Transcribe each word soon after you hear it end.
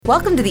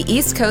Welcome to the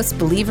East Coast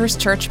Believers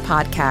Church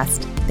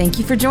podcast. Thank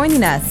you for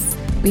joining us.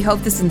 We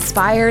hope this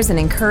inspires and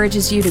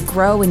encourages you to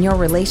grow in your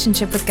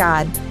relationship with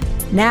God.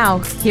 Now,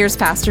 here's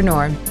Pastor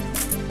Norm.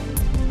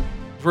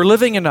 We're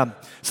living in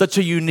such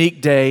a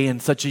unique day and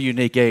such a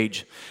unique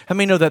age. How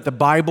many know that the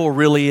Bible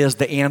really is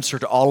the answer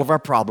to all of our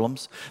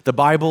problems? The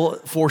Bible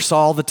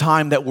foresaw the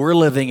time that we're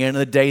living in,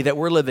 the day that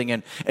we're living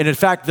in. And in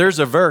fact, there's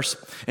a verse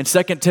in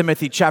 2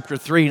 Timothy chapter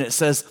 3, and it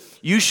says,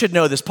 you should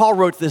know this. Paul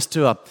wrote this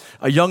to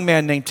a young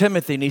man named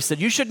Timothy, and he said,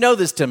 you should know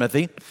this,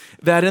 Timothy,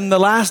 that in the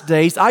last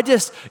days,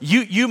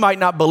 you might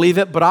not believe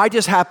it, but I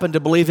just happen to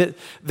believe it,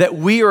 that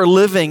we are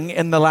living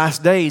in the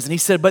last days. And he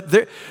said, but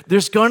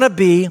there's going to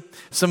be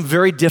some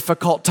very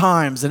difficult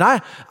times. And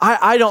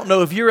I don't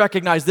know if you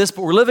recognize this,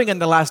 but we're living in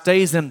the last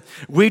days, and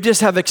we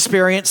just have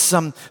experienced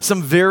some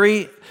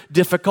very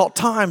difficult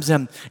times,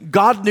 and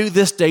God knew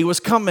this day was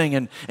coming,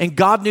 and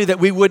God knew that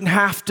we wouldn't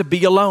have to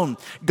be alone.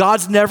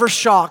 God's never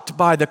shocked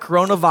by the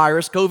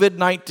coronavirus,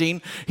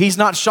 COVID-19. He's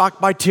not shocked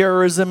by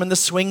terrorism and the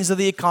swings of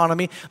the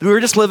economy. We were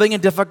just living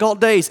in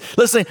difficult days.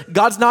 Listen,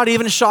 God's not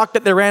even shocked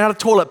that they ran out of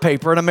toilet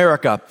paper in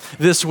America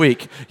this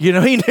week. You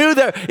know, He knew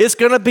that it's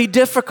going to be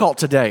difficult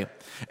today,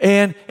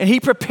 and He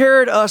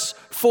prepared us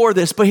for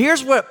this. But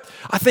here's what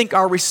I think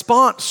our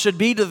response should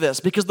be to this,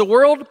 because the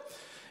world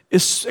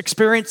is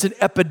experiencing an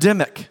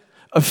epidemic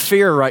of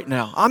fear right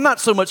now. I'm not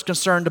so much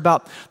concerned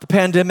about the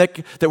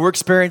pandemic that we're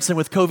experiencing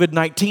with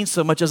COVID-19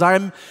 so much as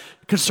I'm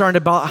concerned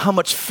about how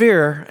much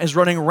fear is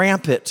running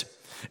rampant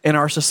in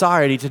our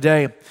society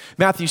today.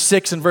 Matthew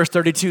 6 and verse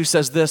 32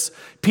 says this,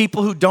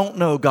 people who don't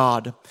know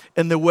God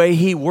and the way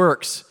He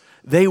works,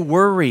 they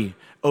worry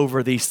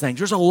over these things.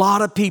 There's a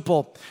lot of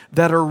people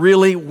that are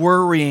really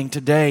worrying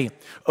today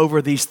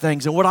over these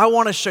things. And what I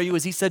want to show you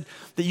is He said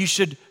that you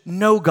should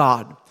know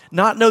God.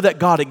 Not know that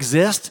God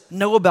exists,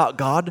 know about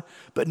God,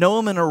 but know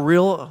Him in a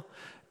real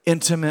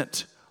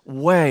intimate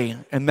way.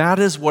 And that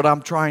is what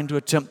I'm trying to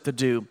attempt to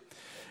do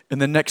in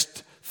the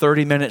next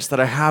 30 minutes that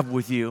I have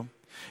with you,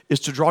 is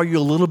to draw you a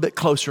little bit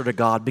closer to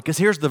God. Because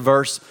here's the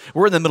verse.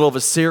 We're in the middle of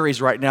a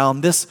series right now,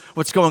 and this,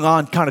 what's going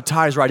on, kind of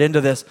ties right into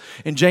this.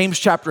 In James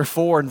chapter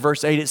 4 and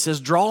verse 8, it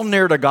says, draw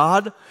near to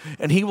God,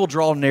 and He will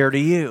draw near to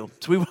you.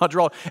 So we want to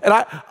draw. And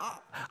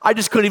I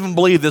just couldn't even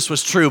believe this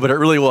was true, but it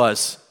really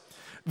was.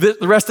 The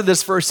rest of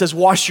this verse says,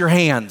 wash your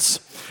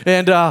hands.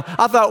 And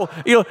I thought,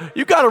 you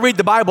got to read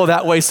the Bible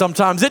that way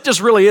sometimes. It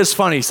just really is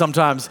funny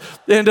sometimes.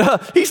 And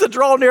He said,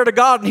 draw near to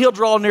God and He'll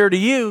draw near to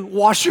you.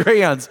 Wash your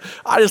hands.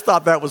 I just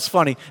thought that was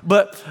funny.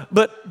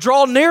 But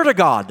draw near to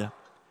God.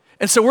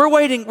 And so we're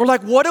waiting. We're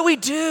like, what do we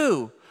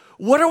do?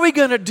 What are we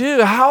going to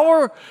do?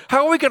 How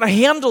are we going to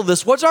handle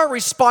this? What's our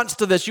response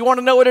to this? You want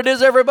to know what it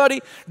is,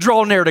 everybody?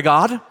 Draw near to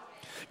God.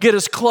 Get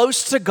as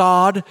close to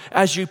God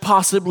as you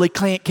possibly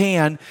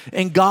can,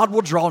 and God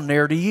will draw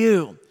near to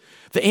you.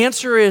 The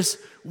answer is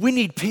we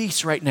need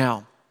peace right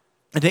now.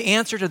 And the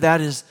answer to that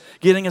is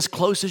getting as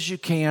close as you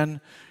can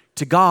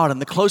to God.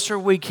 And the closer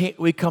we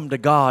come to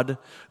God,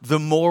 the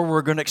more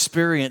we're going to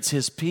experience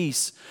His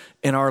peace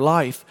in our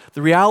life.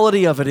 The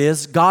reality of it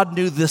is God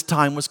knew this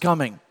time was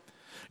coming.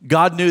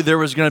 God knew there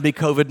was going to be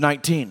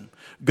COVID-19.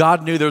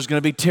 God knew there was going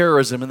to be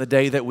terrorism in the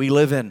day that we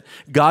live in.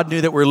 God knew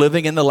that we're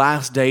living in the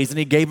last days, and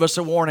He gave us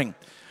a warning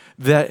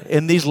that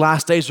in these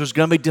last days there's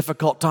going to be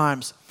difficult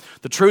times.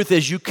 The truth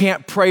is you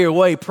can't pray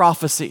away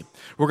prophecy.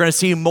 We're going to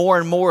see more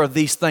and more of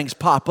these things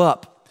pop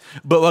up.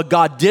 But what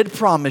God did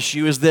promise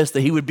you is this, that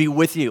He would be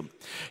with you.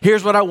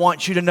 Here's what I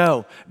want you to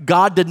know.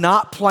 God did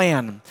not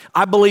plan.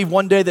 I believe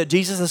one day that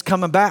Jesus is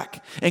coming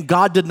back, and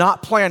God did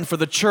not plan for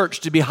the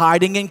church to be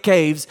hiding in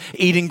caves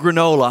eating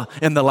granola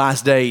in the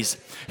last days.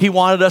 He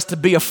wanted us to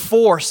be a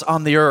force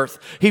on the earth.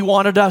 He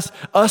wanted us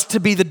to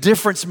be the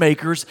difference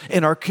makers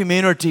in our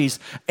communities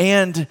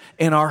and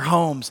in our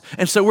homes.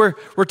 And so we're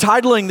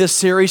titling this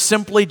series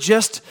simply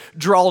just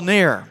Draw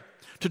Near,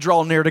 to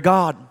draw near to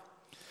God.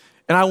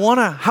 And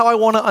how I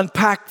want to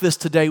unpack this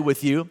today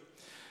with you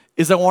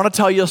is I want to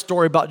tell you a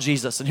story about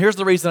Jesus. And here's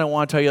the reason I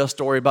want to tell you a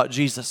story about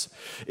Jesus,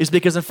 is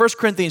because in 1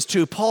 Corinthians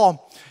 2,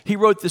 Paul, he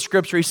wrote this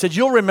scripture. He said,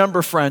 you'll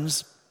remember,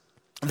 friends,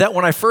 that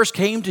when I first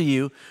came to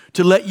you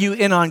to let you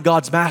in on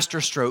God's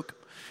masterstroke,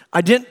 I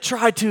didn't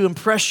try to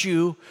impress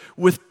you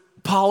with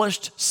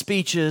polished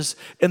speeches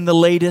and the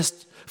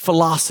latest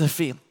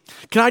philosophy.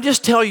 Can I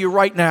just tell you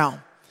right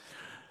now,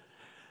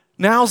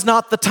 now's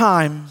not the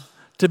time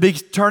to be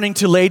turning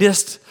to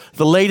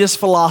the latest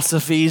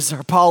philosophies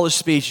or polished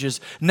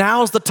speeches.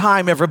 Now's the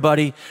time,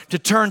 everybody, to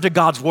turn to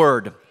God's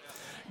Word.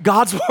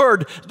 God's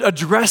Word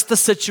addressed the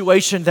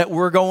situation that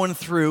we're going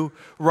through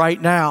right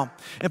now.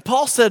 And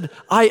Paul said,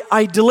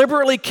 I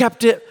deliberately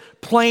kept it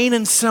plain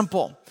and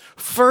simple.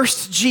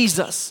 First,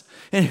 Jesus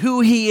and who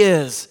He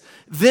is.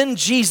 Then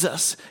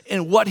Jesus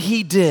and what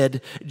He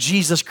did,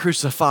 Jesus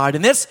crucified.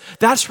 And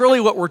that's really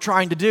what we're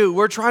trying to do.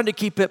 We're trying to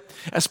keep it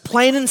as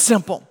plain and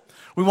simple.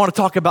 We want to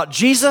talk about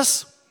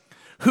Jesus,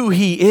 who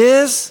He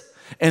is,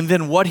 and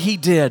then what he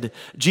did,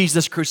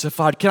 Jesus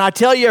crucified. Can I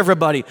tell you,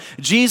 everybody,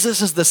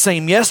 Jesus is the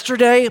same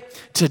yesterday,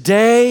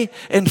 today,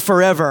 and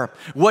forever.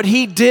 What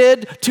he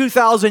did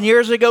 2,000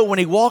 years ago when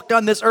he walked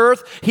on this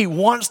earth, he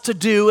wants to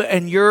do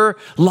in your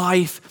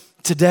life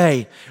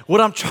today. What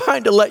I'm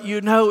trying to let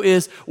you know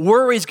is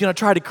worry is going to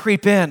try to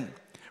creep in.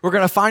 We're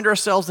going to find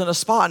ourselves in a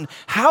spot. And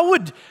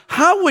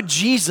how would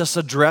Jesus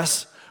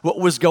address what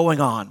was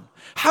going on?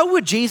 How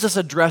would Jesus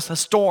address a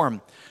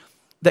storm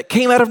that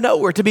came out of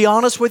nowhere? To be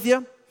honest with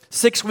you,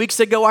 6 weeks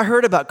ago, I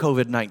heard about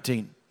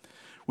COVID-19.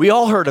 We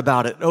all heard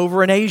about it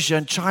over in Asia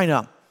and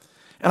China.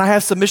 And I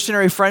have some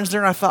missionary friends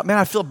there, and I thought, man,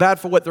 I feel bad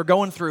for what they're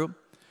going through.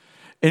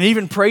 And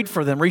even prayed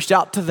for them, reached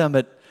out to them,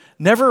 but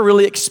never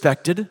really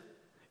expected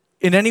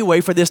in any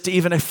way for this to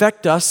even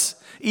affect us,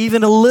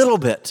 even a little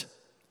bit.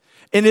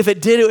 And if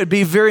it did, it would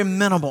be very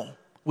minimal,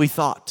 we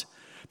thought.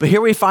 But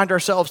here we find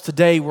ourselves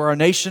today where our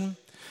nation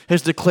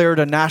has declared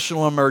a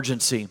national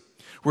emergency,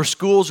 where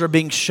schools are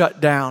being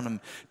shut down and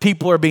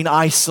people are being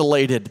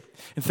isolated,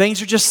 and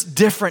things are just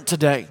different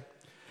today.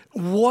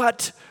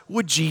 What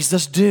would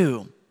Jesus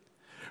do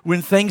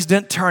when things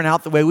didn't turn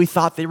out the way we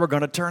thought they were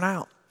going to turn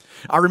out?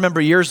 I remember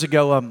years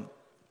ago,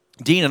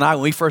 Dean and I,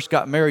 when we first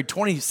got married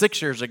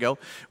 26 years ago,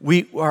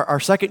 our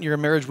second year of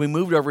marriage, we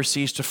moved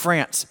overseas to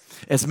France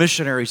as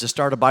missionaries to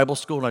start a Bible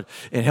school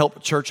and help a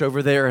church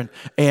over there.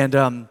 And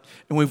on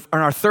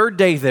our third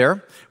day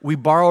there, we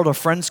borrowed a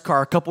friend's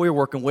car, a couple we were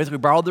working with. We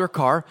borrowed their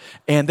car,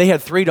 and they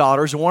had 3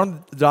 daughters, and one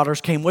of the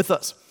daughters came with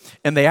us.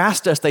 And they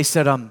asked us, they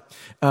said,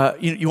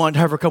 you want to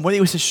have her come with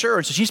you? We said, sure.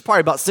 And so she's probably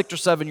about 6 or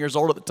 7 years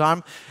old at the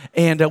time.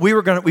 And we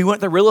went to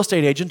the real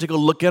estate agent to go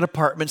look at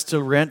apartments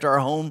to rent, our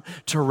home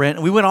to rent.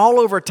 And we went all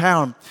over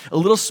town, a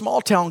little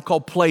small town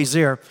called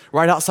Plaisir,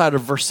 right outside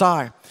of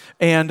Versailles.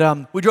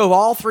 And we drove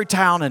all through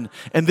town.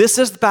 And this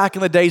is back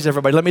in the days,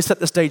 everybody. Let me set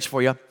the stage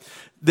for you.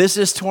 This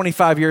is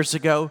 25 years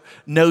ago,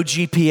 no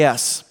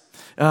GPS.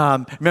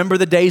 Remember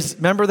the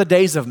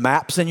days of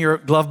maps in your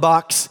glove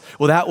box?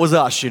 Well, that was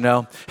us,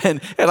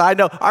 And I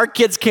know our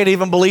kids can't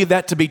even believe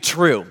that to be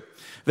true,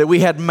 that we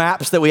had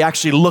maps that we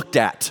actually looked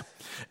at.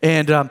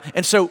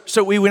 And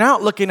so we went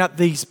out looking at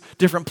these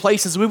different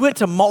places. We went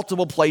to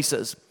multiple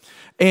places.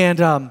 And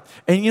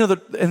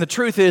the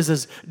truth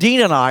is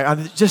Dean and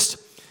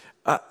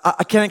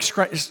I can't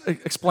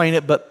explain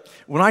it, but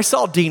when I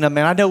saw Dina,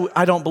 man, I know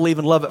I don't believe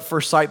in love at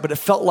first sight, but it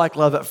felt like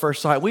love at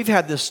first sight. We've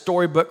had this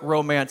storybook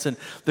romance, and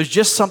there's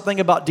just something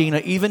about Dina,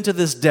 even to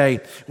this day,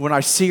 when I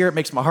see her, it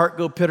makes my heart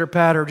go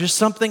pitter-patter. Just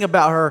something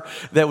about her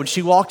that when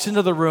she walks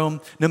into the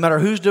room, no matter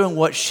who's doing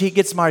what, she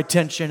gets my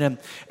attention,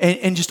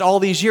 and just all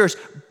these years.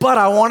 But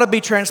I want to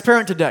be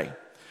transparent today.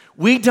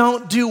 We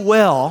don't do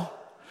well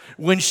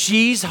when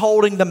she's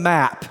holding the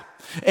map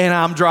and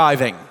I'm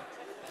driving.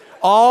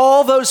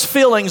 All those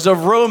feelings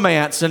of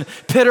romance and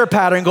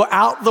pitter-pattering go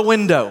out the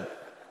window.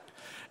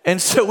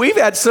 And so we've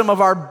had some of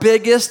our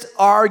biggest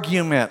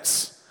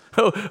arguments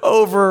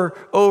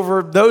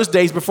over those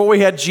days before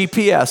we had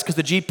GPS, because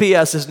the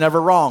GPS is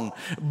never wrong.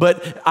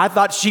 But I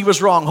thought she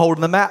was wrong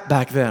holding the map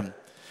back then.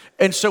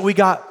 And so we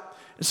got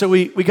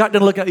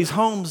done looking at these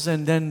homes,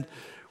 and then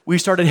we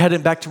started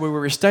heading back to where we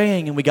were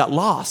staying, and we got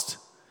lost.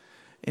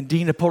 And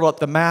Dina pulled up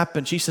the map,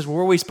 and she says, well,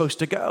 where are we supposed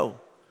to go?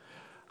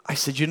 I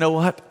said, you know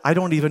what? I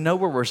don't even know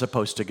where we're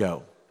supposed to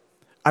go.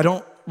 I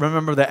don't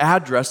remember the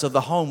address of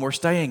the home we're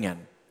staying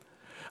in.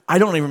 I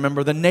don't even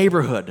remember the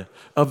neighborhood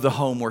of the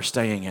home we're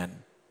staying in.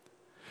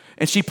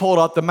 And she pulled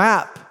out the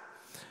map,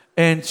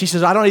 and she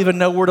says, I don't even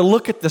know where to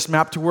look at this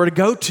map to where to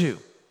go to.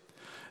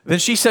 Then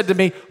she said to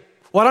me,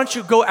 why don't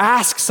you go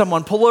ask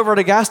someone, pull over at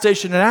a gas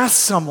station and ask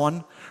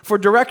someone for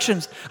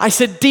directions. I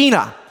said,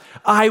 Dina,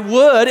 I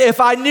would if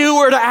I knew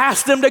where to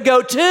ask them to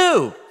go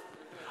to.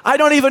 I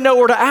don't even know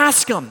where to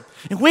ask them.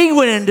 And we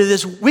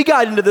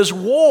got into this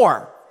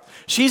war.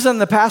 She's in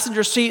the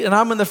passenger seat and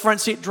I'm in the front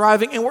seat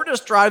driving, and we're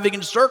just driving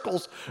in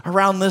circles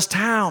around this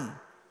town.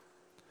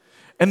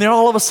 And then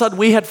all of a sudden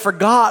we had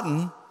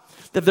forgotten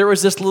that there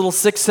was this little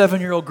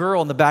 6-7-year-old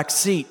girl in the back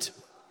seat.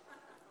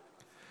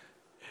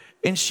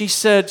 And she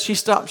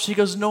stopped, she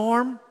goes,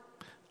 Norm?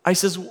 I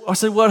said,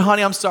 what,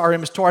 honey? I'm sorry,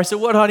 Miss Tori. I said,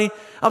 what, honey?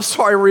 I'm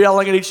sorry we're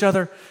yelling at each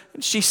other.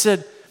 And she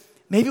said,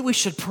 maybe we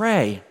should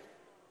pray.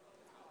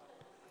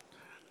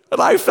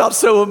 And I felt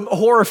so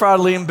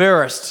horrifiedly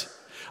embarrassed.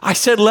 I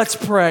said, let's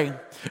pray.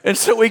 And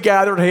so we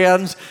gathered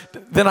hands.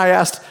 Then I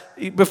asked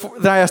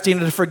Dina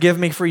to forgive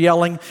me for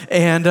yelling.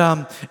 And,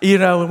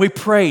 and we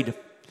prayed.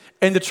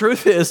 And the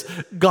truth is,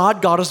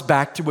 God got us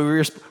back to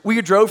where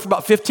we drove for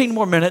about 15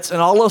 more minutes, and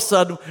all of a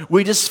sudden,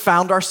 we just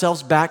found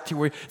ourselves back to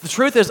where, the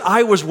truth is,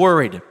 I was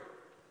worried.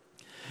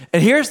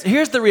 And here's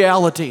the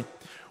reality.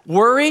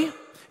 Worry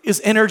is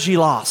energy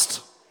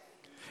lost.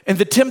 And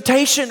the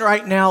temptation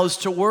right now is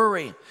to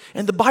worry.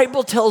 And the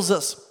Bible tells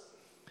us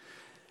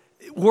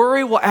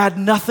worry will add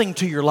nothing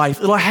to your life.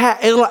 It'll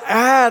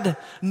add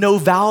no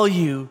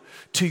value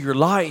to your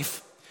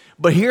life.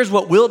 But here's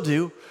what we'll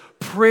do.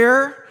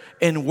 Prayer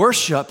and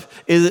worship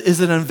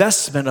is an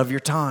investment of your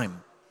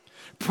time.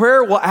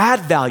 Prayer will add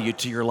value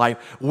to your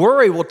life.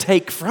 Worry will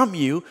take from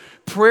you.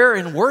 Prayer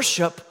and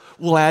worship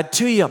will add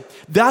to you.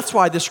 That's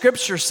why the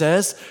scripture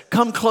says,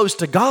 come close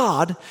to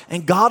God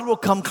and God will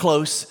come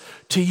close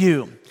to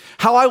you.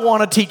 How I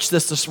want to teach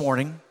this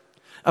morning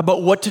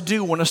about what to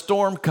do when a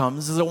storm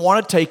comes is I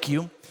want to take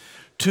you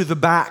to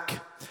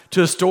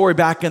a story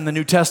back in the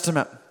New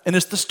Testament. And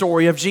it's the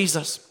story of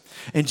Jesus.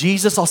 And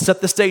Jesus, I'll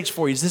set the stage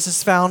for you. This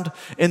is found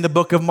in the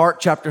book of Mark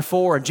chapter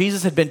 4. And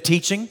Jesus had been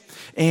teaching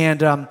and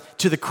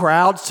to the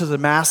crowds, to the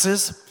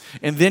masses.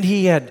 And then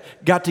he had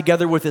got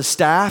together with his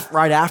staff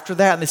right after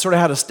that. And they sort of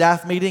had a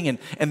staff meeting.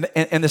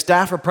 And the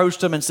staff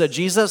approached him and said,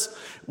 Jesus,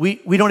 we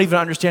don't even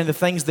understand the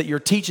things that you're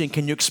teaching.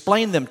 Can you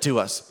explain them to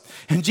us?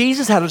 And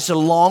Jesus had such a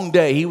long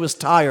day. He was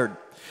tired.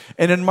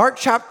 And in Mark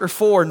chapter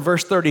 4 and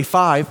verse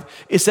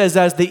 35, it says,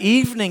 as the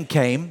evening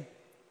came,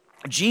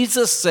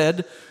 Jesus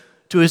said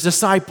to his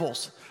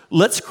disciples,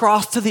 let's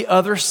cross to the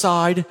other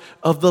side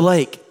of the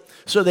lake.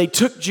 So they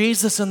took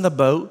Jesus in the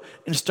boat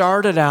and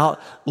started out,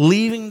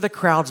 leaving the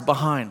crowds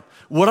behind.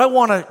 What I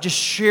want to just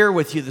share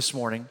with you this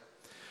morning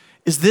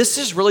is this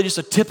is really just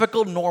a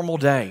typical normal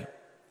day.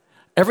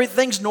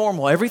 Everything's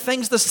normal.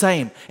 Everything's the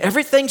same.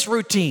 Everything's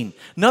routine.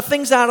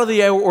 Nothing's out of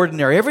the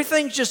ordinary.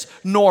 Everything's just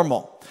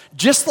normal.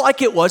 Just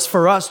like it was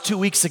for us 2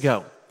 weeks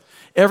ago.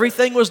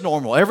 Everything was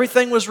normal.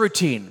 Everything was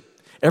routine.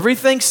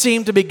 Everything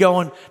seemed to be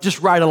going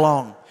just right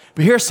along.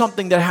 But here's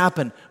something that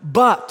happened.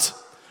 But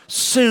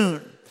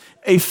soon,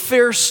 a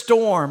fierce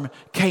storm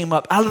came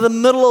up. Out of the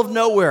middle of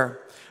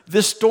nowhere,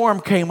 this storm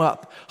came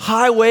up.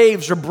 High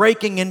waves were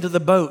breaking into the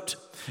boat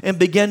and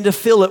began to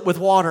fill it with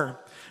water.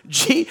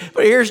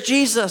 But here's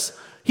Jesus.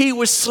 He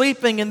was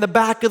sleeping in the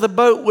back of the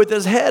boat with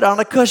his head on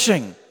a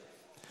cushion.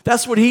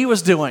 That's what he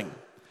was doing.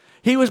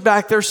 He was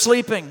back there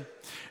sleeping.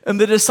 And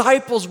the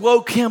disciples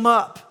woke him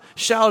up,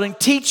 shouting,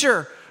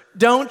 Teacher,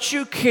 don't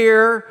you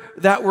care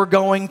that we're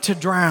going to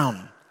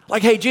drown?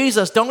 Like, hey,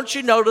 Jesus, don't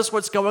you notice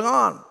what's going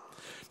on?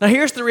 Now,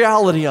 here's the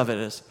reality of it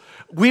is,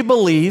 we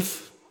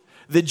believe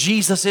that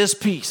Jesus is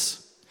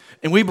peace.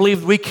 And we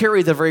believe we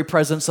carry the very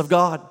presence of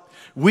God.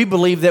 We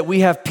believe that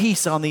we have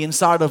peace on the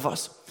inside of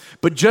us.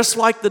 But just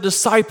like the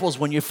disciples,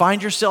 when you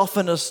find yourself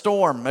in a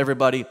storm,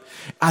 everybody,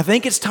 I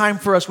think it's time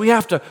for us, we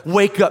have to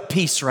wake up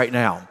peace right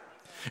now.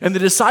 And the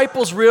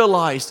disciples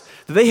realized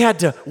that they had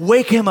to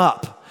wake him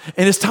up.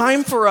 And it's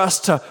time for us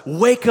to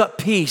wake up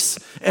peace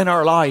in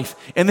our life.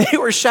 And they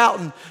were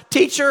shouting,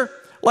 Teacher,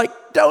 like,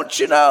 don't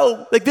you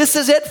know, like this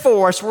is it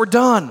for us, we're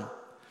done.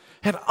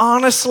 And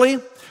honestly,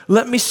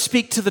 let me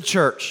speak to the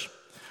church.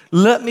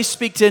 Let me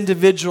speak to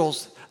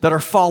individuals that are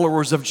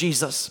followers of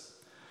Jesus.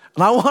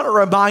 And I want to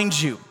remind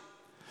you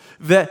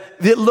that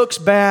it looks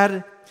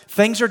bad.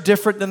 Things are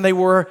different than they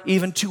were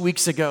even 2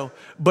 weeks ago.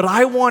 But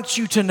I want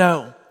you to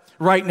know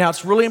right now,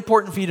 it's really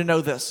important for you to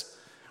know this,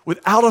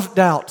 without a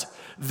doubt,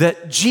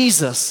 that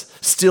Jesus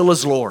still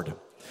is Lord.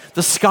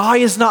 The sky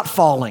is not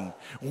falling.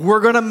 We're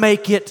going to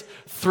make it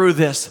through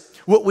this.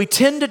 What we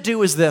tend to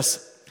do is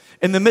this.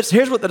 In the midst,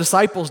 here's what the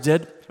disciples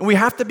did, and we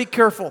have to be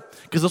careful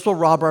because this will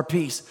rob our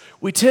peace.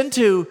 We tend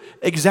to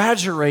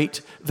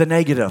exaggerate the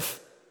negative.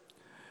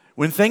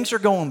 When things are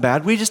going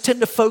bad, we just tend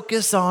to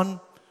focus on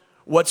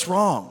what's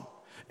wrong.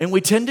 And we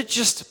tend to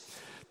just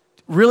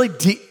really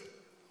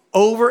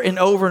over and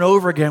over and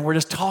over again, we're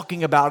just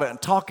talking about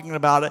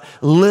it,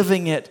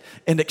 living it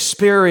and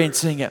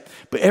experiencing it.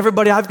 But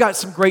everybody, I've got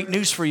some great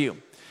news for you.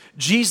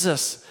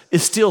 Jesus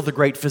is still the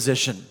great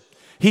physician.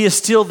 He is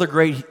still the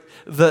great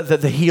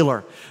the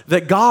healer,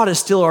 that God is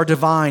still our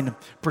divine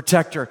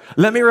protector.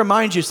 Let me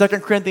remind you, 2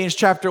 Corinthians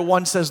chapter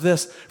 1 says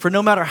this, for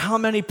no matter how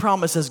many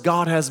promises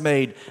God has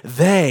made,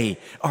 they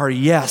are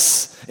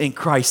yes in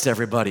Christ,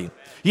 everybody.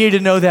 You need to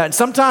know that. And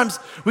sometimes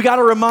we got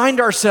to remind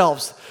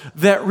ourselves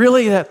that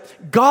really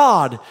that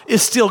God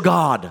is still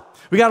God.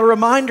 We got to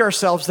remind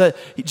ourselves that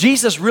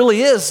Jesus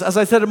really is, as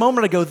I said a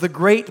moment ago, the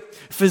great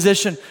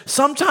physician.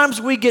 Sometimes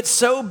we get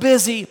so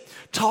busy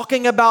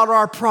talking about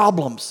our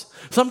problems.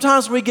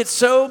 Sometimes we get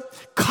so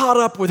caught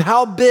up with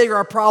how big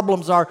our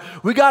problems are.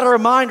 We got to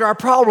remind our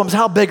problems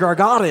how big our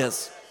God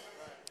is.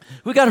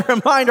 We got to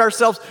remind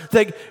ourselves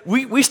that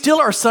we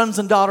still are sons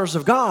and daughters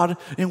of God,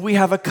 and we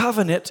have a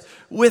covenant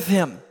with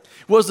him.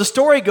 Well, as the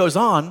story goes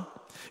on,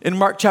 in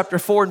Mark chapter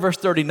 4 and verse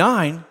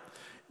 39,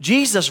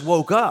 Jesus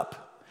woke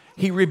up.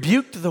 He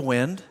rebuked the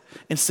wind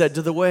and said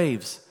to the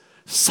waves,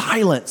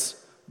 silence,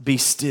 be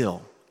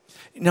still.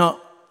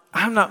 Now,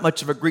 I'm not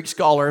much of a Greek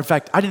scholar. In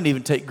fact, I didn't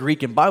even take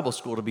Greek in Bible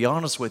school, to be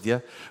honest with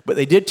you. But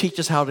they did teach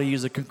us how to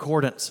use a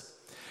concordance.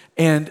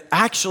 And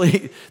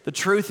actually, the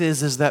truth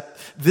is that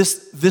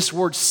this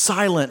word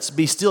silence,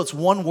 be still, it's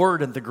one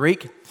word in the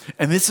Greek.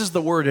 And this is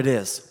the word it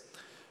is.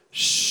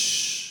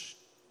 Shh.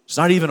 It's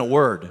not even a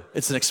word.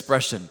 It's an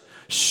expression.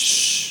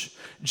 Shh.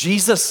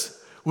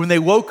 Jesus, when they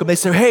woke him, they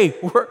said, hey,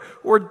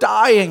 we're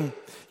dying.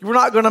 We're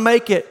not going to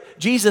make it.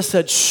 Jesus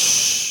said,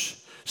 shh.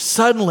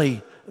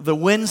 Suddenly, the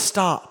wind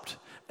stopped.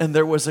 And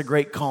there was a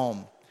great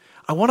calm.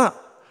 I want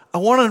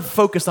to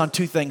focus on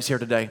two things here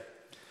today.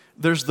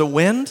 There's the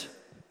wind,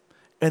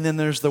 and then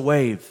there's the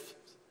wave.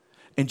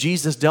 And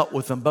Jesus dealt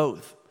with them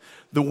both.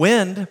 The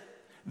wind,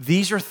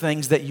 these are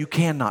things that you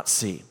cannot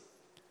see.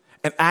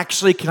 And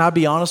actually, can I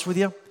be honest with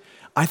you?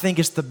 I think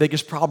it's the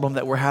biggest problem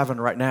that we're having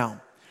right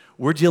now.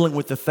 We're dealing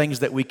with the things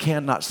that we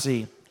cannot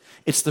see.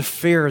 It's the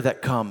fear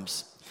that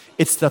comes.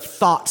 It's the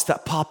thoughts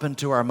that pop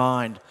into our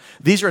mind.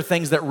 These are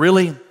things that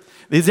really,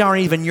 these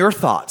aren't even your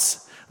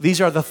thoughts.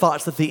 These are the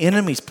thoughts that the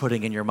enemy's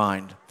putting in your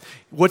mind.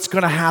 What's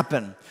going to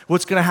happen?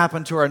 What's going to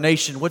happen to our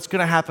nation? What's going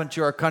to happen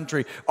to our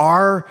country?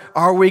 Are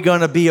we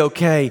going to be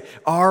okay?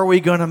 Are we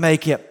going to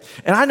make it?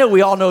 And I know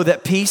we all know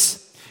that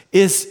peace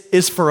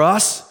is for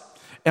us.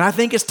 And I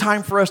think it's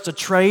time for us to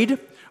trade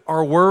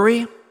our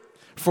worry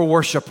for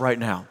worship right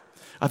now.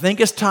 I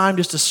think it's time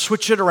just to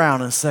switch it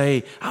around and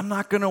say, I'm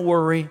not going to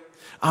worry.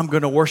 I'm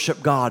going to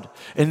worship God.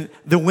 And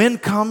the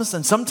wind comes,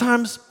 and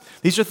sometimes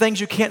these are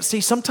things you can't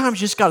see. Sometimes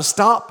you just got to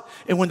stop.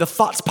 And when the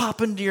thoughts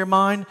pop into your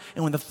mind,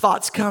 and when the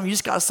thoughts come, you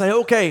just got to say,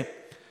 okay,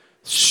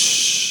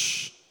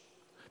 shh,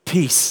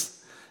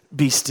 peace,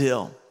 be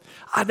still.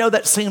 I know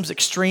that seems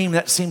extreme,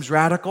 that seems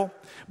radical,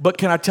 but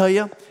can I tell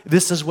you,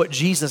 this is what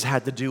Jesus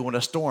had to do when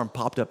a storm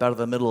popped up out of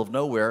the middle of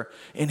nowhere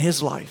in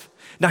his life.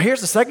 Now,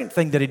 here's the second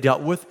thing that he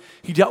dealt with.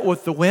 He dealt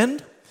with the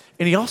wind,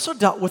 and he also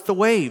dealt with the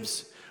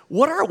waves.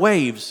 What are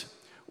waves?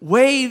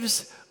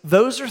 Waves,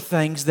 those are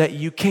things that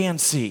you can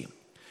see.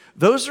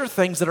 Those are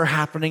things that are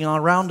happening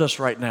around us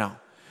right now.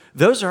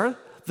 The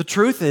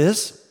truth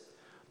is,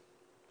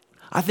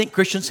 I think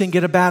Christians can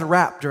get a bad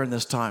rap during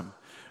this time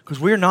because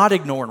we're not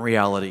ignoring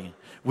reality.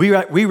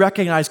 We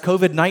recognize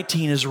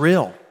COVID-19 is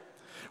real.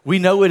 We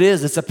know it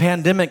is. It's a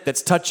pandemic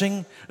that's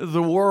touching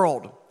the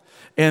world.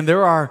 And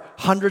there are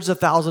hundreds of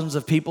thousands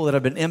of people that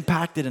have been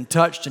impacted and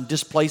touched and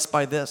displaced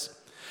by this.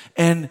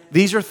 And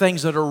these are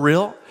things that are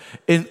real.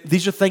 And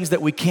these are things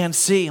that we can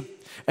see.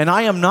 And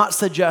I am not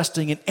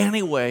suggesting in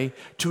any way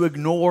to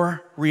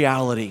ignore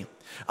reality.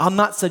 I'm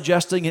not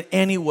suggesting in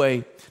any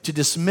way to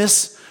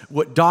dismiss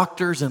what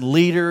doctors and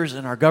leaders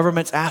and our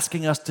government's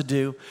asking us to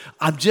do.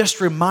 I'm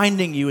just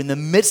reminding you in the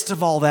midst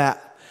of all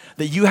that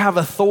you have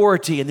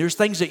authority and there's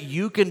things that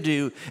you can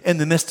do in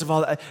the midst of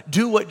all that.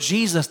 Do what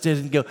Jesus did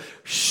and go,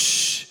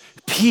 shh,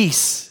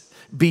 peace,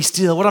 be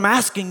still. What I'm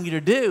asking you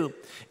to do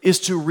is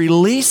to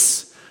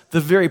release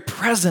the very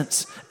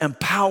presence and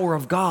power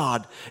of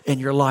God in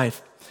your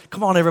life.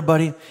 Come on,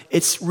 everybody.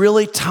 It's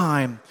really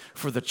time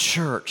for the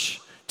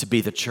church to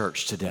be the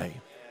church today.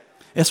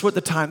 That's what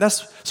the time,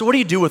 so what do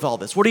you do with all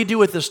this? What do you do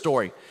with this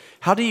story?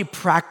 How do you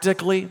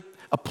practically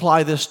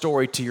apply this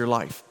story to your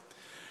life?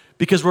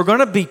 Because we're going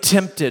to be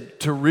tempted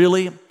to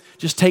really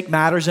just take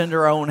matters into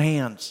our own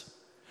hands.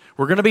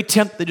 We're going to be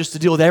tempted just to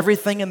deal with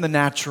everything in the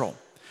natural.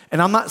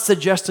 And I'm not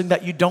suggesting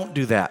that you don't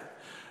do that.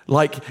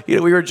 Like, we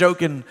were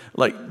joking,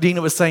 like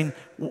Dina was saying,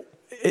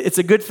 it's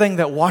a good thing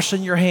that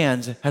washing your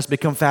hands has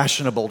become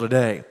fashionable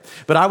today.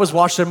 But I was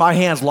washing my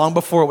hands long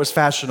before it was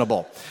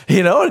fashionable.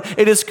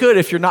 It is good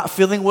if you're not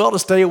feeling well to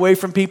stay away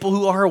from people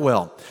who are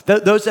well.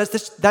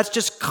 That's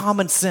just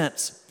common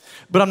sense.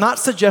 But I'm not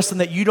suggesting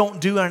that you don't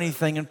do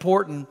anything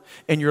important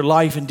in your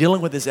life in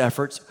dealing with these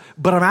efforts,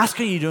 but I'm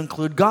asking you to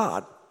include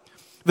God.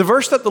 The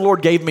verse that the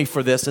Lord gave me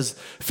for this is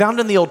found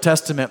in the Old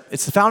Testament.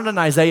 It's found in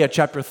Isaiah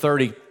chapter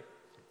 30.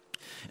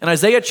 In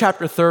Isaiah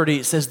chapter 30,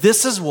 it says,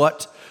 this is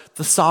what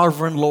the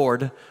sovereign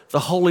Lord, the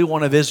Holy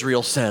One of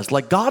Israel says.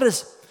 Like God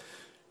is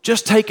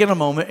just taking a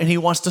moment and he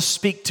wants to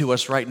speak to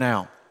us right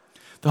now.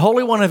 The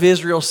Holy One of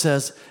Israel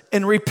says,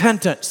 in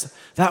repentance,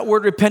 that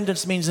word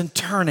repentance means in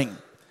turning.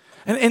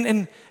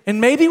 And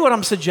maybe what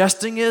I'm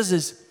suggesting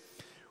is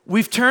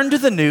we've turned to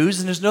the news,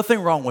 and there's nothing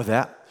wrong with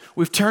that.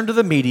 We've turned to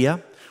the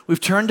media.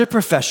 We've turned to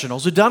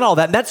professionals. We've done all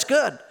that, and that's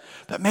good.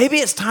 But maybe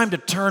it's time to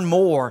turn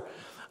more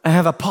and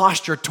have a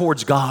posture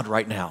towards God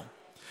right now.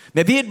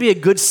 Maybe it'd be a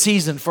good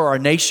season for our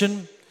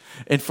nation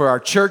and for our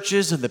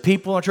churches and the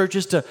people in our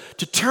churches to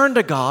turn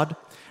to God.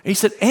 And he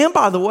said, and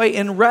by the way,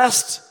 in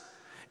rest,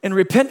 in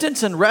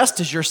repentance and rest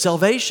is your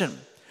salvation.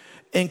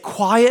 In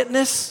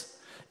quietness,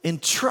 in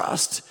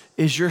trust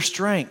is your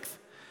strength.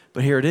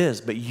 But here it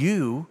is. But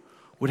you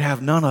would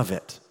have none of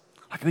it.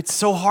 Like it's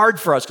so hard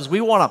for us because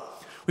we want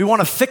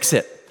to fix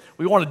it.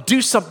 We want to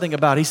do something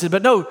about it. He said,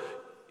 but no,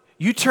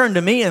 you turn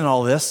to me in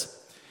all this.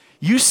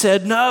 You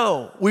said,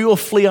 no, we will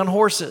flee on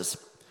horses.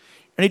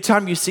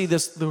 Anytime you see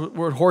the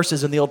word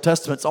horses in the Old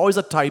Testament, it's always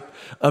a type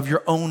of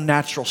your own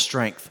natural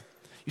strength.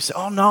 You say,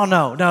 oh,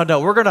 no.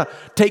 We're going to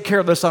take care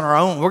of this on our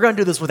own. We're going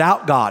to do this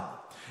without God.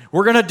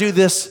 We're going to do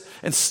this.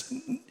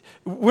 And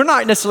we're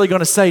not necessarily going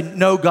to say,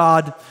 no,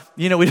 God,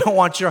 we don't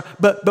want you.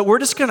 But we're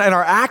just going to, in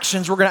our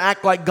actions, we're going to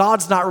act like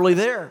God's not really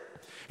there.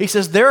 He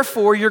says,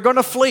 therefore, you're going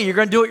to flee. You're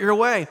going to do it your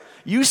way.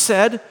 You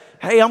said,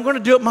 hey, I'm going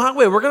to do it my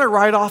way. We're going to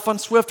ride off on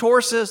swift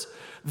horses.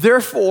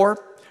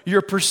 Therefore,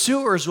 your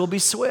pursuers will be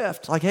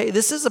swift. Like, hey,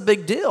 this is a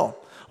big deal.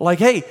 Like,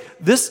 hey,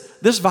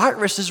 this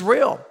virus is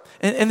real.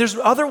 And there's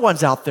other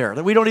ones out there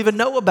that we don't even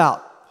know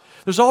about.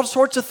 There's all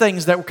sorts of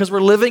things that, because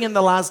we're living in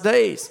the last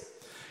days.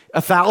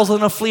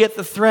 1,000 will flee at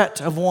the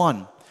threat of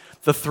one.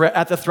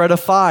 At the threat of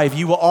 5,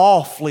 you will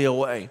all flee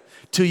away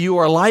till you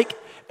are like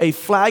a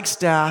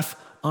flagstaff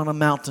on a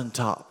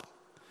mountaintop.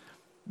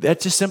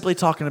 That's just simply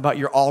talking about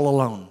you're all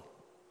alone.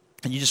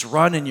 And you just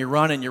run and you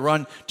run and you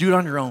run, do it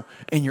on your own,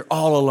 and you're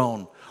all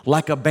alone.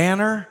 Like a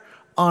banner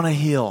on a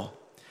hill.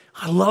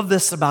 I love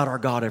this about our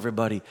God,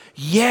 everybody.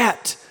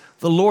 Yet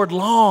the Lord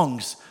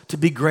longs to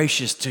be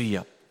gracious to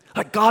you.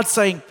 Like God's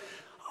saying,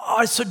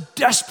 I so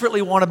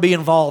desperately want to be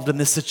involved in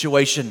this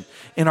situation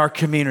in our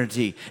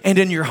community and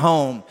in your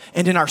home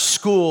and in our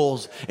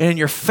schools and in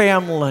your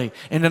family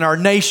and in our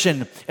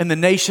nation and the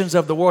nations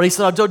of the world. He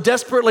said, I so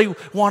desperately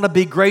want to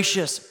be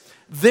gracious.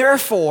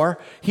 Therefore,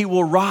 he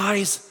will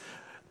rise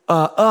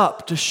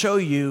up to show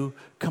you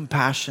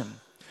compassion.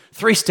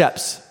 3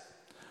 steps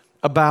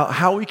about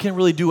how we can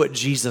really do what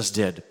Jesus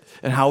did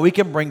and how we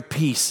can bring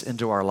peace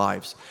into our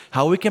lives,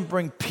 how we can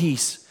bring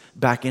peace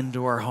back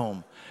into our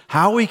home,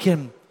 how we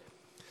can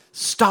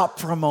stop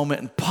for a moment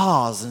and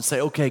pause and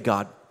say, okay,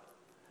 God,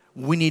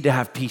 we need to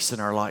have peace in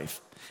our life.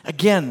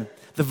 Again,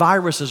 the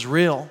virus is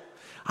real.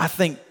 I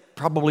think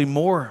probably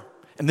more,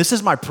 and this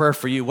is my prayer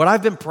for you. What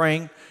I've been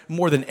praying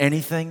more than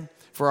anything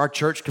for our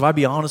church, can I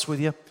be honest with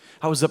you?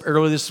 I was up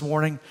early this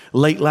morning,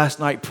 late last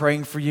night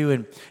praying for you,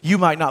 and you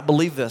might not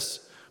believe this,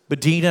 but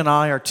Dina and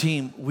I, our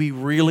team, we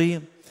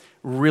really,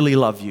 really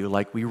love you.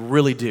 Like we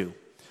really do.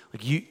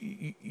 Like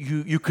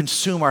you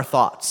consume our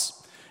thoughts.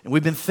 And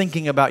we've been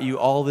thinking about you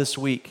all this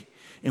week,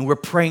 and we're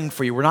praying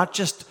for you. We're not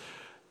just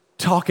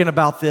talking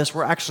about this,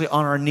 we're actually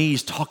on our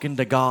knees talking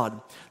to God.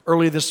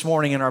 Early this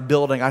morning in our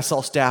building, I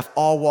saw staff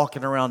all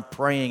walking around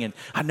praying, and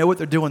I know what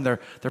they're doing. They're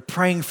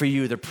praying for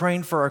you. They're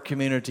praying for our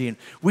community, and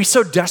we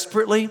so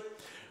desperately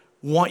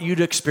want you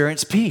to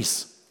experience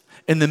peace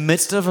in the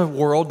midst of a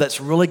world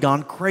that's really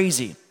gone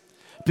crazy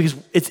because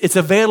it's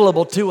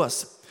available to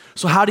us.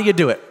 So how do you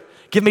do it?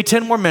 Give me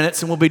 10 more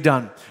minutes and we'll be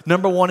done.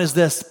 Number 1 is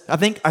this. I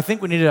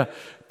think we need to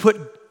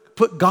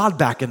put God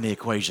back in the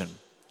equation.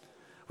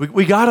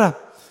 We've got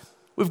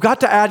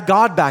to add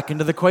God back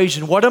into the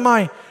equation. What am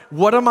I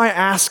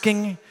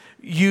asking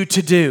you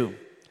to do?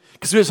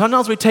 Because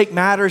sometimes we take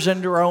matters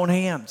into our own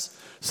hands.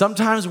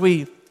 Sometimes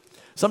we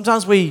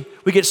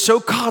get so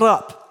caught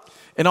up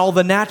in all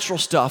the natural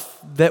stuff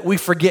that we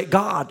forget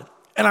God.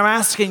 And I'm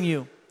asking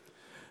you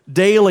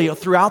daily or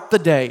throughout the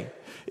day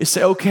is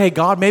say, okay,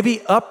 God,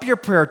 maybe up your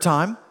prayer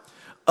time,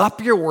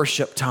 up your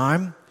worship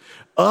time,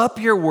 up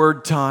your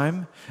word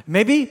time,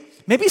 maybe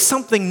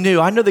something new.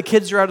 I know the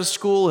kids are out of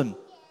school and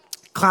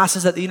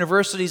classes at the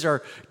universities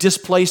are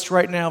displaced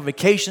right now.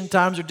 Vacation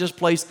times are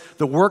displaced.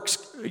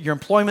 Your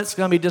employment's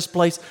going to be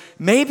displaced.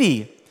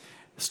 Maybe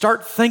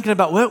start thinking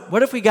about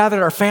what if we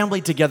gathered our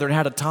family together and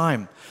had a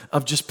time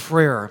of just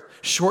prayer,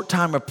 short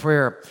time of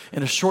prayer,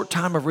 and a short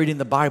time of reading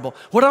the Bible.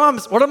 What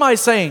am I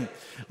saying?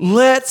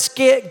 Let's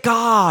get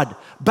God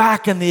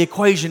back in the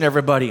equation,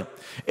 everybody.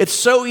 It's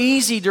so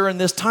easy during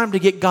this time to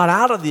get God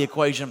out of the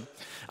equation.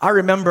 I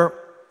remember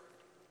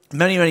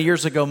many, many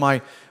years ago,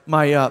 my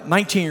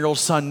 19-year-old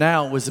son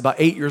now was about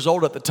 8 years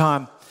old at the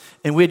time,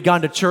 and we had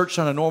gone to church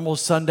on a normal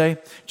Sunday,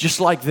 just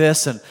like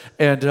this, and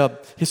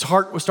his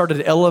heart started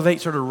to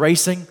elevate, started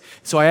racing.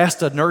 So I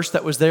asked a nurse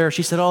that was there.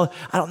 She said, "Oh,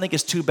 I don't think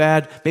it's too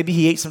bad. Maybe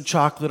he ate some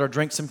chocolate or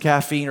drank some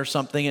caffeine or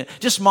something, and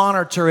just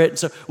monitor it." And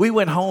so we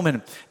went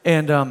home,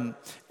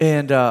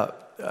 and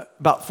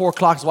about 4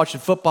 o'clock, I was watching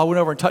football. I went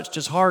over and touched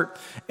his heart,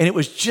 and it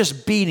was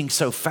just beating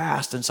so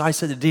fast. And so I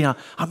said to Dina,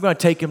 "I'm going to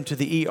take him to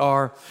the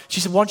ER." She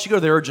said, "Why don't you go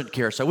to the urgent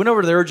care?" So I went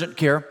over to the urgent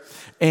care,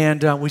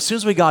 and as soon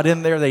as we got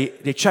in there,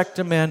 they checked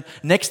him in.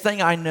 Next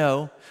thing I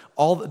know,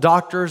 all the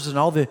doctors and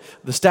all the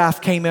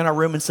staff came in our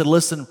room and said,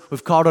 "Listen,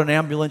 we've called an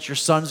ambulance. Your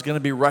son's going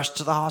to be rushed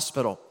to the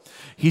hospital.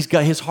 He's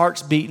got his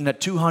heart's beating at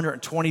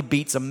 220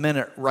 beats a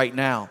minute right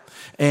now.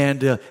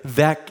 And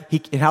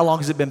how long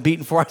has it been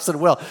beating for?" I said,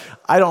 "Well,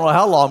 I don't know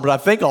how long, but I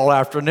think all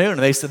afternoon." And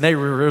they said they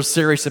were real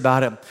serious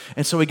about him.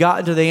 And so we got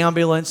into the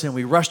ambulance and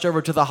we rushed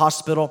over to the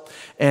hospital,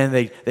 and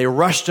they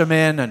rushed him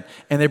in and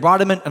they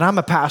brought him in. And I'm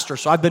a pastor,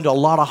 so I've been to a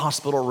lot of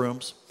hospital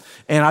rooms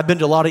and I've been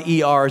to a lot of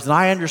ERs, and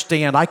I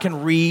understand. I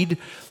can read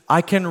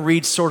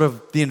sort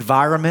of the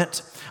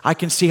environment. I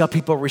can see how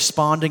people are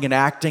responding and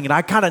acting, and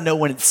I kind of know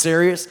when it's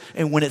serious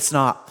and when it's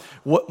not.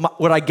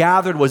 What I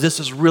gathered was this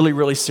is really,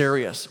 really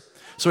serious.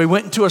 So we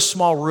went into a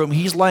small room.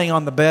 He's laying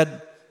on the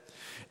bed,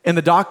 and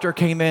the doctor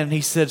came in, and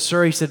he said,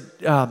 "Sir," he said,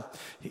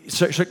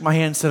 shook my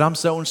hand and said, "I'm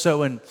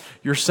so-and-so, and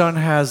your son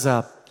has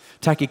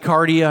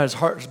tachycardia. His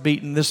heart's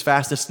beating this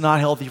fast. It's not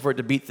healthy for it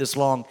to beat this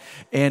long,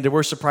 and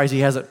we're surprised he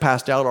hasn't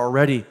passed out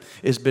already.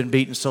 It's been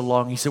beating so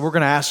long." He said, "We're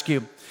going to ask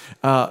you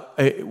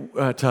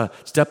to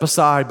step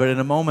aside, but in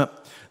a moment,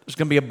 there's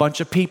going to be a bunch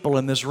of people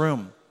in this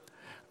room,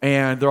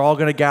 and they're all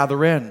going to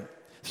gather in.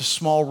 It's a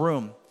small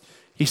room."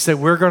 He said,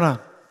 we're going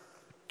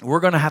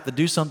to have to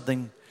do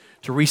something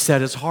to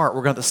reset his heart.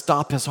 We're going to have to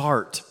stop his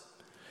heart.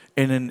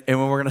 And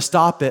when we're going to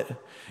stop it,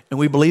 and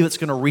we believe it's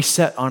going to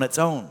reset on its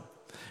own.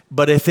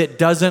 But if it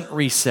doesn't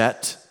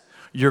reset,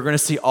 you're going to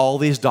see all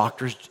these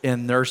doctors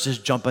and nurses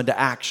jump into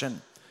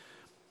action.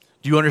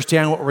 Do you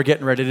understand what we're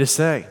getting ready to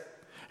say?"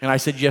 And I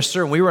said, "Yes,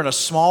 sir." And we were in a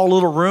small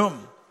little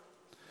room,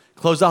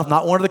 closed off,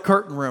 not one of the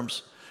curtain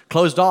rooms,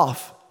 closed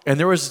off. And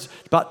there was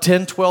about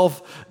 10,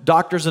 12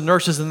 doctors and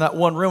nurses in that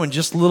one room, and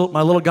just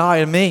my little guy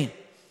and me.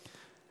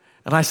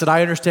 And I said,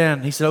 "I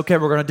understand." He said, "Okay,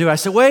 we're going to do it." I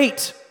said,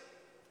 "Wait.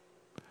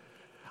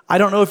 I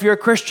don't know if you're a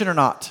Christian or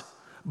not,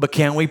 but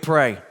can we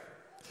pray?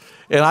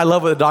 And I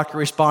love what the doctor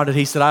responded.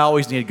 He said, I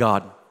always need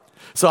God.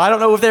 So I don't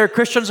know if they're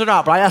Christians or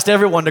not, but I asked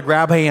everyone to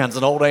grab hands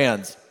and hold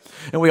hands.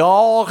 And we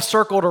all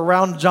circled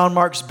around John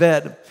Mark's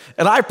bed.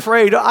 And I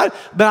prayed. I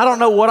don't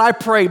know what I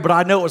prayed, but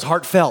I know it was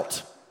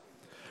heartfelt.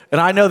 And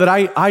I know that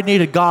I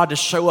needed God to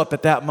show up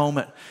at that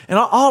moment. And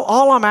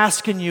all I'm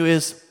asking you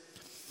is,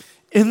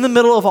 in the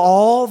middle of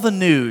all the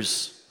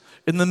news,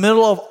 in the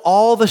middle of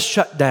all the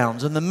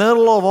shutdowns, in the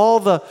middle of all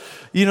the,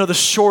 the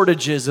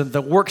shortages and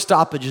the work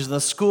stoppages and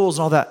the schools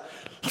and all that,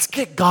 let's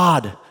get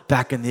God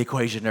back in the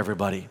equation,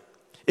 everybody,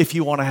 if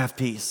you want to have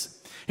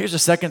peace. Here's the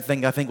second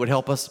thing I think would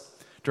help us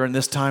during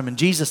this time. And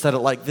Jesus said it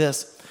like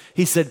this.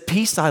 He said,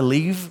 peace I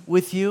leave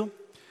with you,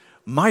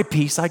 my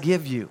peace I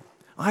give you.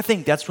 I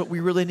think that's what we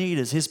really need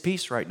is his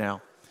peace right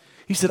now.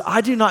 He said,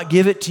 I do not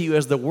give it to you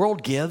as the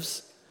world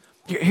gives.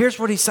 Here's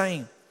what he's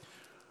saying.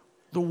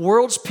 The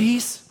world's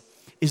peace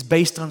is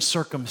based on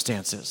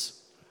circumstances.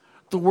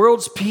 The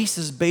world's peace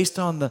is based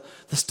on the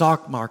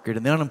stock market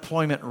and the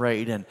unemployment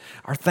rate and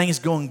are things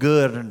going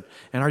good and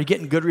are you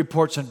getting good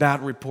reports and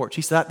bad reports.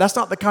 He said, that's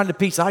not the kind of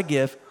peace I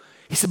give.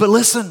 He said, but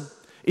listen,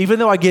 even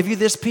though I give you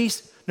this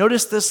peace,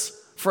 notice this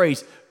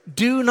phrase,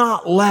 do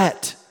not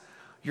let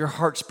your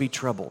hearts be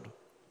troubled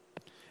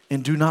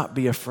and do not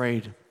be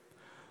afraid.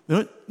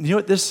 You know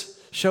what this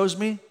shows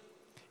me?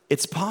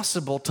 It's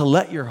possible to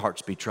let your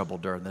hearts be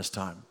troubled during this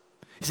time.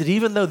 He said,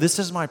 even though this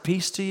is my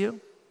peace to you,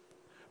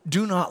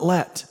 do not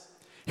let.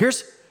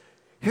 Here's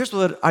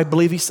what I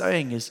believe he's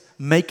saying is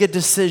make a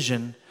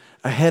decision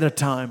ahead of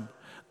time.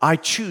 I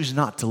choose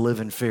not to live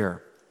in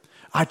fear.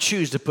 I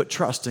choose to put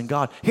trust in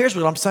God. Here's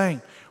what I'm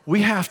saying.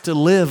 We have to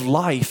live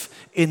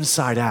life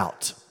inside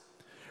out.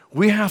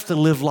 We have to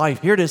live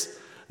life, here it is,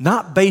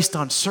 not based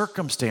on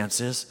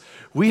circumstances.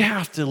 We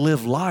have to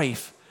live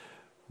life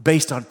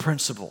based on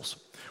principles.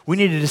 We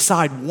need to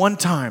decide one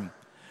time,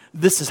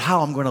 this is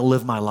how I'm going to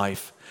live my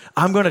life.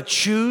 I'm going to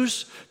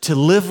choose to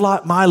live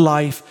my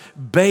life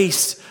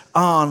based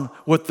on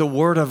what the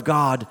Word of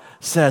God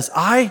says.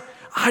 I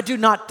do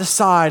not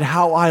decide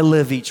how I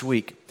live each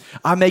week.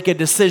 I make a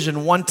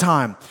decision one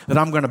time that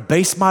I'm going to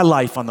base my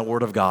life on the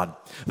Word of God,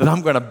 that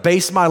I'm going to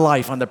base my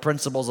life on the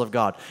principles of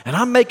God. And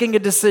I'm making a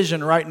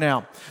decision right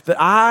now that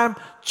I'm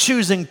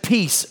choosing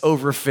peace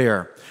over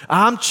fear.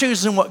 I'm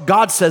choosing what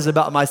God says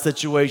about my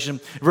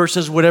situation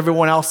versus what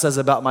everyone else says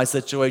about my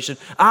situation.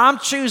 I'm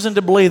choosing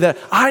to believe that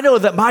I know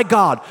that my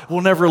God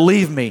will never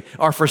leave me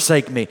or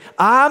forsake me.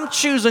 I'm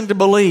choosing to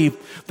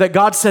believe that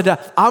God said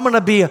that I'm going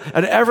to be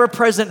an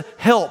ever-present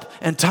help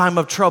in time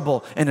of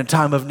trouble and in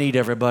time of need,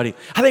 everybody.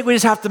 I think we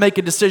just have to make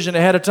a decision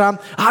ahead of time.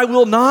 I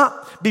will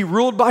not be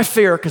ruled by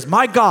fear because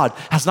my God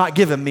has not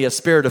given me a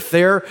spirit of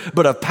fear,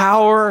 but of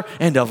power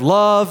and of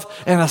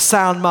love and a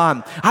sound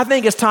mind. I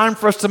think it's time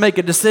for us to make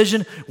a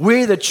decision.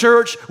 We, the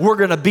church, we're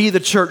going to be the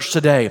church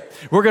today.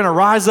 We're going to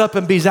rise up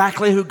and be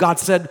exactly who God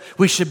said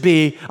we should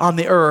be on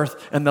the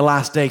earth in the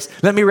last days.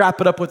 Let me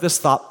wrap it up with this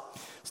thought.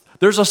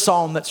 There's a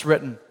psalm that's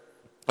written.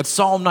 It's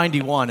Psalm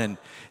 91. And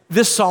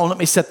this psalm, let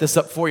me set this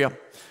up for you.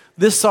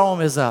 This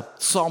psalm is a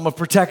psalm of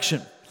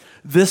protection.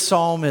 This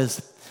psalm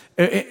is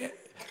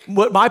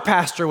what my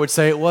pastor would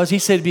say it was. He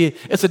said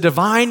it's a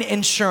divine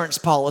insurance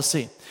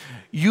policy.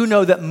 You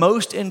know that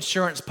most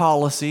insurance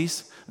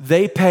policies,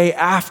 they pay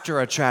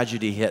after a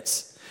tragedy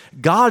hits.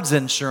 God's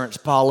insurance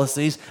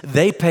policies,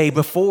 they pay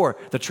before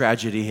the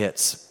tragedy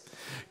hits.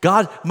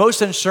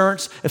 Most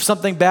insurance, if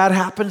something bad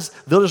happens,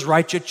 they'll just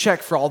write you a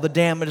check for all the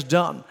damage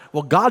done.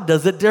 Well, God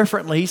does it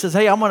differently. He says,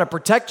 hey, I'm going to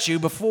protect you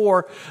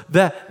before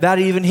that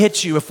even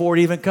hits you, before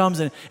it even comes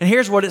in. And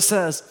here's what it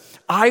says.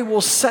 I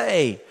will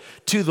say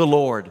to the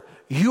Lord,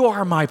 you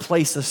are my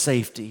place of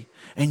safety,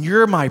 and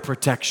you're my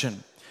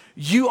protection.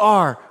 You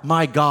are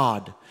my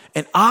God,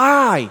 and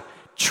I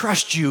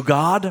trust you,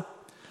 God.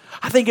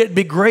 I think it'd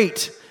be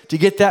great to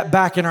get that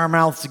back in our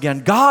mouths again.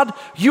 God,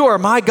 you are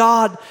my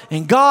God,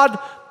 and God,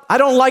 I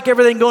don't like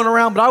everything going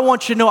around, but I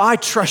want you to know I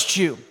trust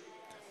you.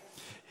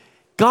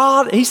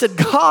 God, he said,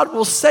 God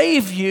will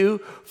save you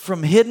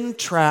from hidden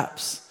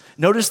traps.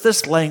 Notice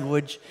this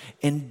language,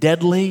 in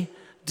deadly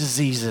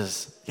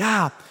diseases.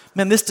 Yeah,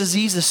 man, this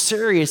disease is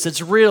serious.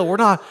 It's real.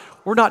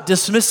 We're not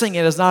dismissing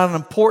it as not an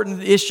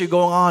important issue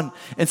going on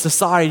in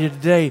society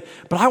today.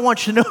 But I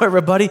want you to know,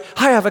 everybody,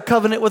 I have a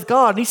covenant with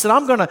God. And he said,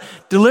 I'm going to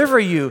deliver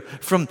you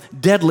from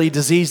deadly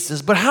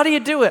diseases. But how do you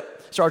do it?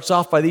 Starts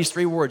off by these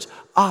three words.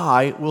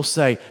 I will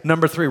say.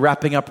 Number 3,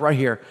 wrapping up right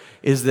here,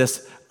 is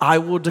this. I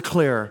will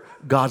declare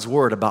God's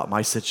word about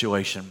my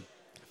situation.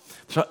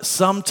 So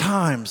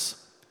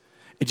sometimes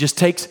it just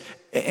takes,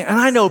 and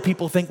I know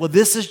people think, well,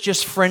 this is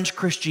just fringe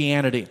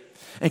Christianity.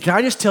 And can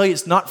I just tell you,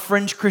 it's not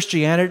fringe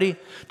Christianity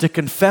to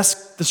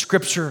confess the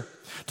scripture,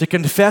 to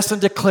confess and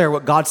declare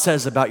what God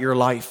says about your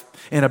life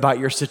and about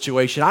your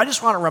situation. I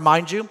just want to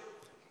remind you,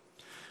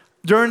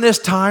 during this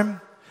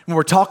time, when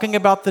we're talking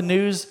about the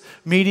news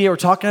media, we're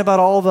talking about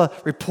all the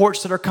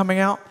reports that are coming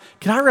out,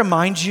 can I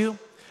remind you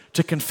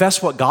to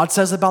confess what God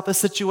says about the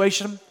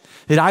situation?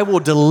 That I will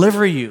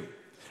deliver you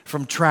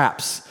from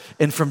traps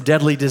and from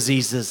deadly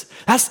diseases.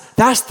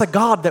 That's the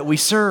God that we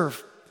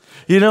serve.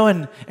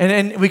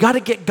 And we got to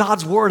get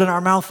God's word in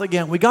our mouth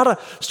again. We got to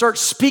start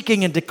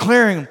speaking and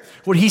declaring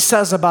what he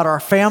says about our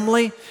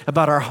family,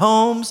 about our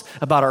homes,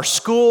 about our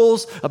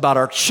schools, about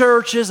our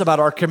churches, about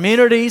our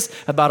communities,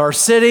 about our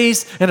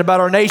cities, and about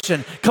our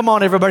nation. Come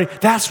on, everybody.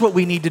 That's what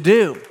we need to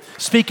do.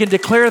 Speak and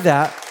declare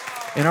that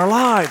in our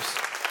lives.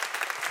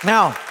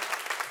 Now,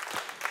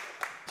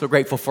 so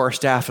grateful for our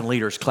staff and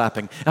leaders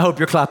clapping. I hope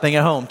you're clapping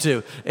at home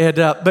too.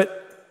 But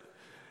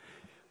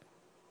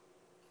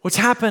what's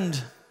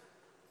happened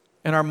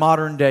in our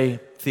modern day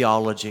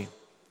theology?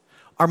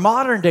 Our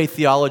modern day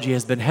theology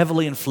has been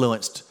heavily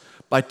influenced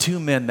by two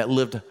men that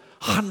lived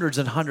hundreds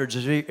and hundreds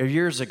of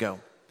years ago.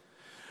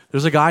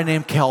 There's a guy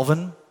named Calvin,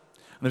 and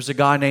there's a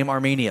guy named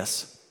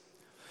Arminius.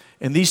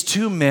 And these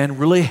two men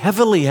really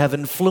heavily have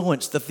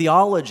influenced the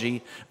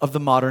theology of the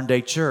modern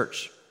day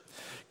church.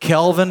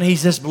 Calvin, he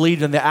just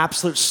believed in the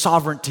absolute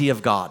sovereignty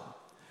of God,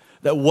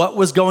 that what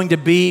was going to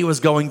be was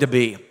going to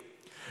be.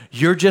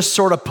 You're just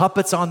sort of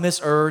puppets on this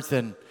earth,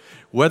 and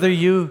whether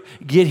you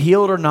get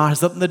healed or not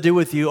has nothing to do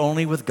with you,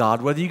 only with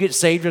God. Whether you get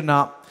saved or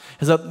not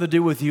has nothing to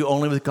do with you,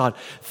 only with God.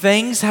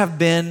 Things have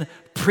been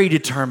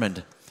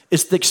predetermined.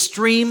 It's the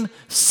extreme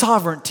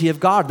sovereignty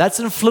of God. That's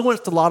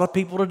influenced a lot of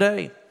people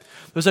today.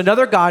 There's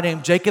another guy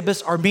named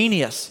Jacobus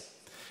Arminius,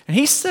 and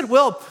he said,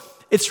 well,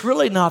 it's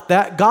really not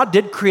that. God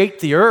did create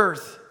the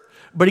earth,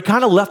 but he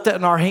kind of left it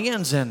in our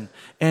hands, and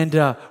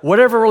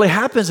whatever really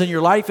happens in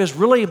your life is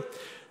really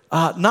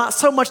not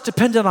so much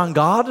dependent on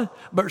God,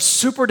 but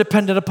super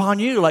dependent upon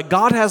you. Like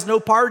God has no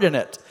part in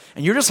it.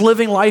 And you're just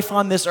living life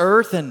on this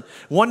earth, and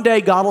one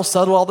day God will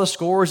settle all the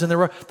scores. And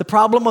the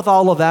problem with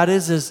all of that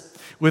is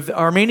with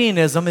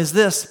Arminianism is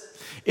this.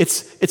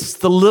 It's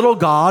the little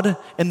God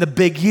and the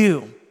big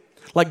you.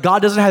 Like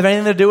God doesn't have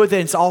anything to do with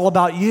it. It's all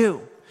about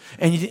you.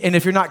 And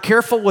if you're not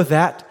careful with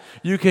that,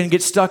 you can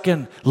get stuck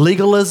in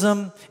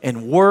legalism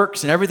and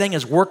works, and everything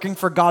is working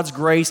for God's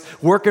grace,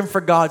 working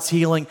for God's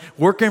healing,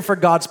 working for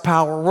God's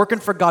power, working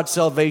for God's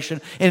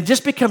salvation, and it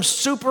just becomes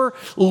super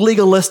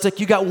legalistic.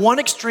 You got one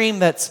extreme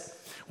that's,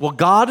 well,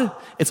 God,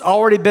 it's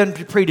already been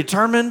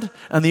predetermined,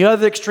 and the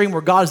other extreme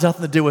where God has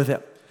nothing to do with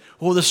it.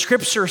 Well, the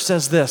scripture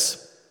says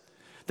this,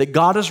 that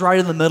God is right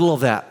in the middle of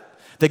that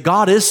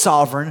God is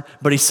sovereign,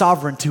 but he's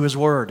sovereign to his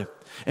word.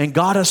 And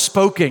God has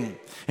spoken.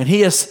 And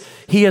he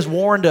has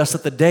warned us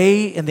that the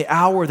day and the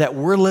hour that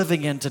we're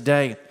living in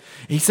today,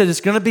 he said it's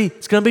going to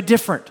be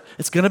different.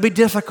 It's going to be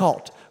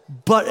difficult.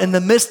 But in the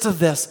midst of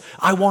this,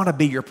 I want to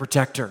be your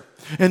protector.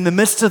 In the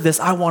midst of this,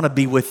 I want to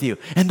be with you.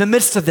 In the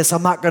midst of this,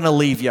 I'm not going to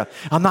leave you.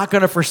 I'm not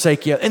going to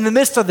forsake you. In the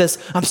midst of this,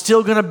 I'm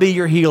still going to be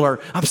your healer.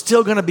 I'm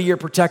still going to be your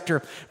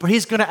protector. But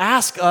he's going to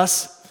ask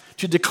us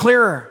to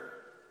declare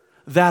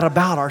that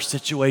about our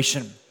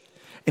situation.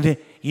 And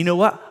you know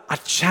what? I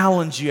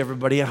challenge you,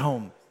 everybody at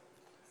home.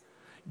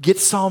 Get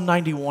Psalm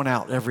 91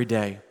 out every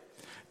day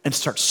and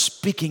start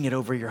speaking it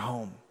over your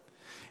home.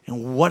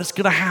 And what is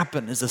going to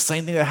happen is the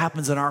same thing that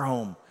happens in our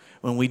home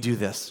when we do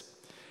this.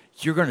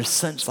 You're going to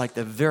sense like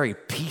the very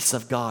peace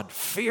of God.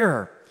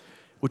 Fear,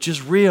 which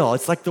is real.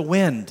 It's like the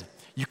wind.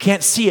 You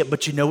can't see it,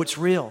 but you know it's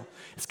real.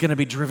 It's going to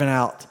be driven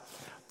out.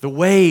 The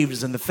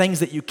waves and the things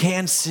that you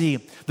can see,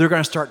 they're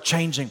going to start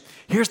changing.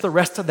 Here's the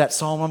rest of that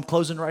psalm. I'm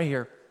closing right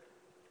here.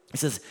 It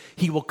says,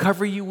 he will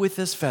cover you with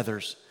his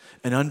feathers,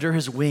 and under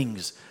his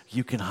wings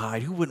you can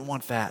hide. Who wouldn't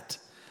want that?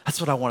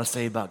 That's what I want to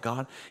say about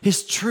God.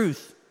 His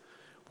truth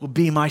will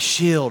be my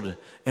shield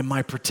and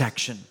my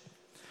protection.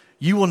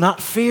 You will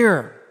not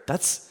fear.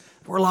 That's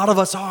where a lot of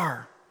us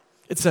are.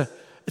 It's an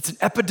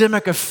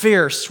epidemic of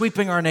fear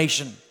sweeping our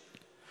nation.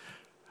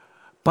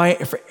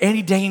 For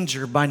any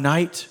danger by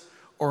night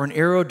or an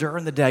arrow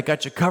during the day. I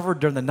got you covered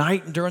during the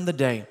night and during the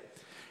day.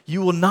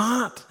 You will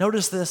not,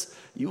 notice this,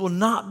 you will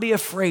not be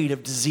afraid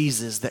of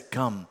diseases that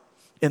come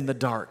in the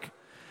dark.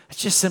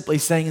 It's just simply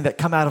saying that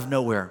come out of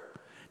nowhere.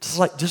 Just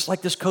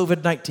like this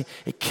COVID-19,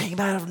 it came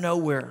out of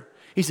nowhere.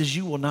 He says,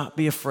 you will not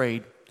be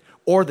afraid.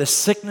 Or the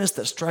sickness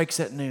that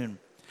strikes at noon.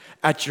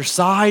 At your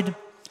side,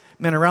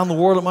 man, around the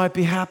world it might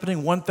be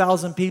happening.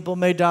 1,000 people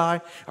may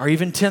die, or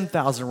even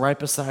 10,000 right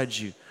beside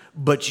you.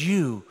 But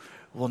you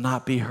will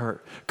not be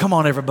hurt. Come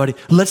on, everybody.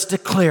 Let's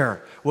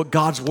declare what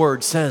God's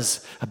word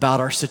says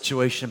about our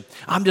situation.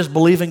 I'm just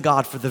believing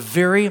God for the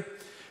very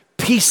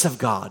peace of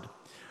God,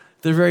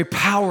 the very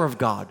power of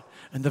God,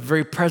 and the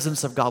very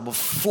presence of God will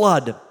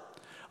flood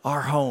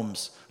our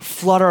homes,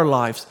 flood our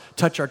lives,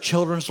 touch our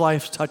children's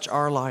lives, touch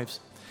our lives.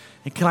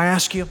 And can I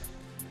ask you,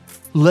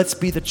 let's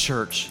be the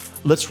church.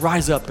 Let's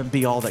rise up and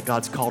be all that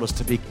God's called us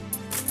to be.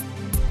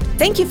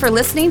 Thank you for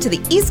listening to the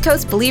East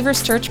Coast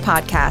Believers Church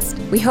podcast.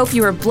 We hope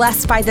you were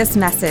blessed by this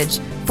message.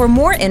 For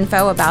more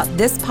info about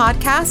this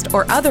podcast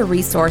or other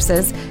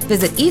resources,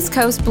 visit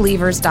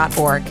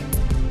eastcoastbelievers.org.